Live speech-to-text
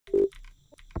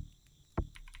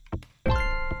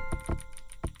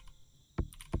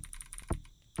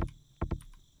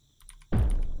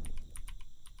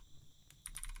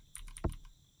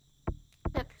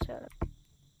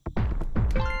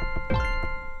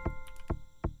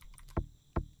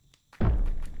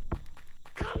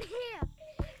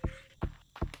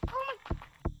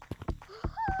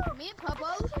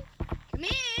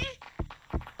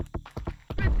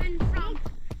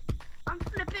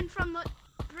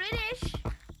British.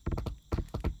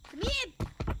 Come here.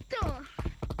 Come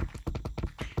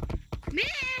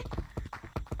here.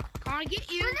 Can't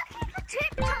get you. We're looking for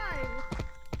tiptoe.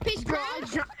 Peace, Bro,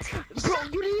 bro,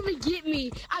 you didn't even get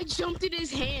me. I jumped in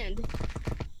his hand.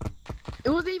 It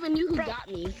wasn't even you who got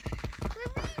me.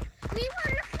 We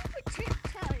were looking for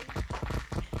tiptoe.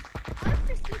 I was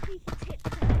just looking for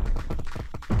tiptoe.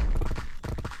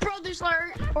 Bro, there's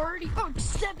already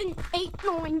 7, 8,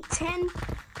 9, 10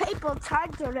 people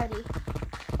tagged already.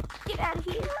 Get out of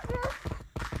here.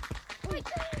 Wait,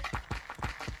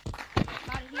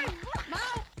 Out of here. No.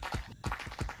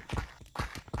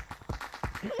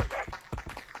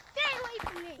 stay away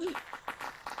from me.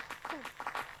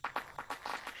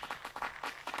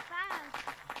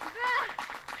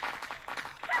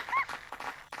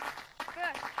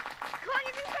 Can't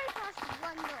even go past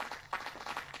one door.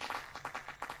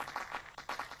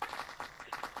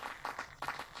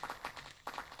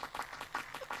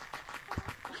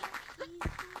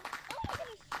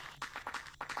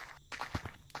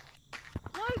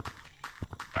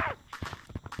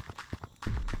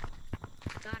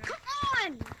 Come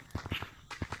on!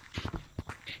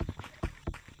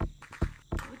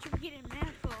 What you getting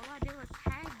mad for? All I did was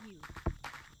tag you.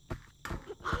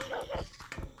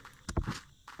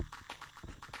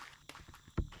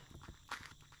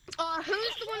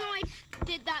 Who's the one who I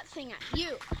did that thing at?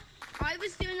 You. I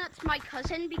was doing that to my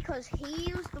cousin because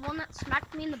he was the one that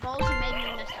smacked me in the balls and made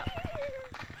me mess up.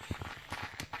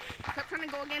 Stop trying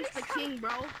to go against the king, bro.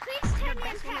 Please You're tell the me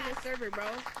best one in the server, bro.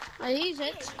 I use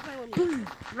it.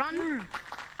 Run.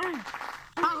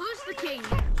 Oh, who's the king?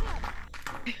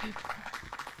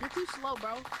 You're too slow,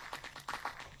 bro.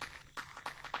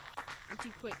 I'm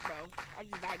too quick, bro. I'm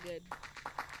just that good.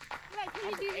 Right,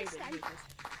 can you do this then?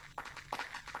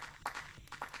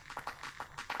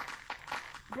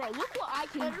 Bro, look what I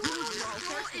can do, bro.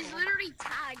 First is of all. literally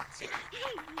tagged.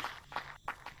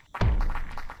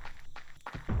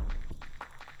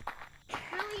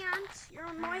 Brilliant. You're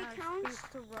on my account.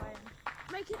 To run.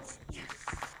 Make it. Yes.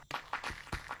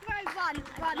 Right, run.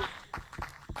 Run.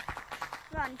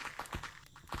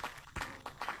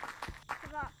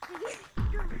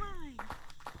 You're mine.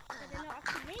 They're not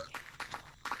after me.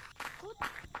 What?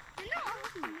 They're not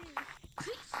after me.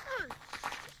 Please.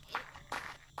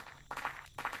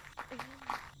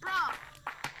 Bro.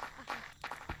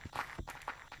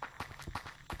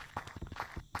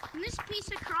 Can this piece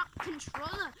of crap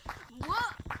controller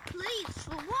work, please,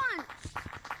 for once?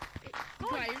 Bro,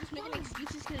 you're just making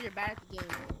excuses because you're bad at the game.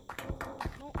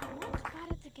 No, I'm not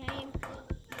bad at the game.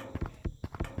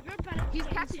 You're bad at the He's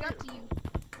game catching too. up to you.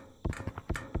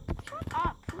 Shut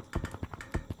up.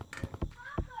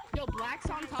 Yo, Black's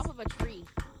on top of a tree.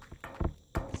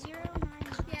 09.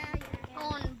 Yeah.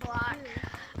 On black.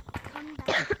 Come back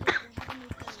here. We have a new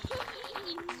code.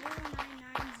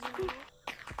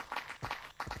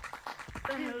 0990.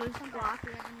 Come back.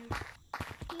 We have a new.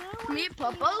 You know Come here,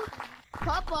 what? Popo.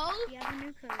 Popo. We have a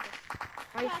new code.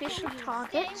 My official Stay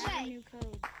target We have a new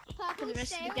code. for the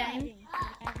rest of the game.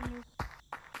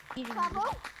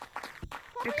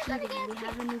 We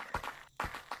have a new.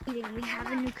 Repeating, we have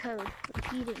a new code.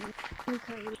 Repeating, we have a new code. Repeating, new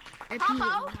code. Repeating, Come we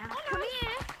have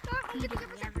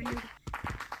here.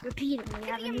 Repeating, we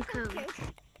have a new code.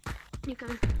 New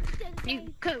code.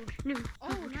 New code. New.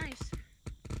 Oh, nice.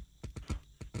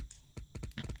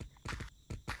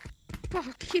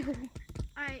 Fuck you.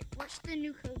 Alright, what's the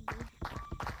new code, dude?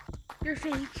 You're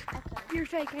fake. Echo. You're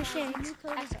fake. I The shan't. new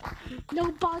code is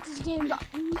No bots is game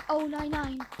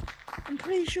 099. I'm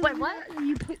pretty sure. Wait, what?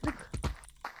 You put the.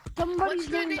 Somebody's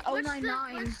name is What's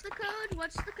 099. the code?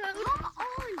 What's the code?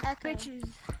 Echo. Bitches.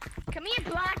 Come here,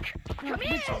 Black. No, Come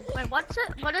here. bitches. Wait, what's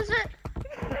it? What is it?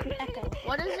 Echo.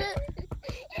 What is it?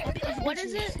 What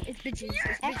is it? It's bitches.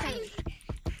 It's Echo. bitches.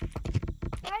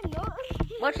 I know.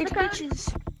 What's the It's code?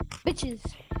 bitches. Bitches.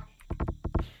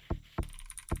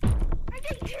 I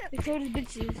didn't get The code is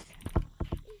bitches.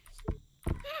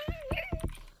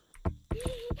 I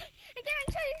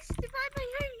can't divide my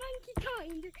name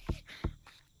 90 times.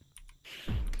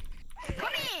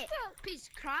 Come here. Piece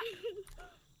of crap. I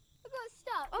got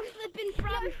stuck. I'm flipping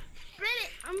from.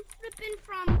 I'm flipping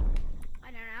from. I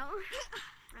don't know.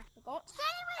 I forgot.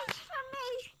 Stay away from me.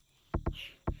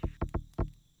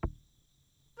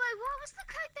 Wait, what was the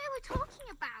code they were talking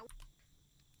about?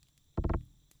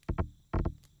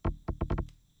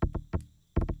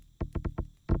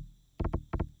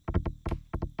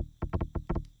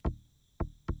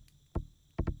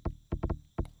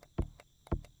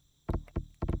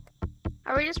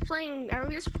 Are we just playing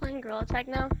Gorilla Tag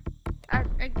now? I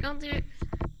don't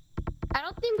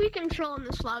think we control in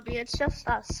this lobby. It's just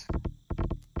us.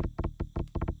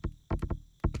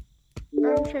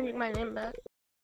 I'm changing my name back.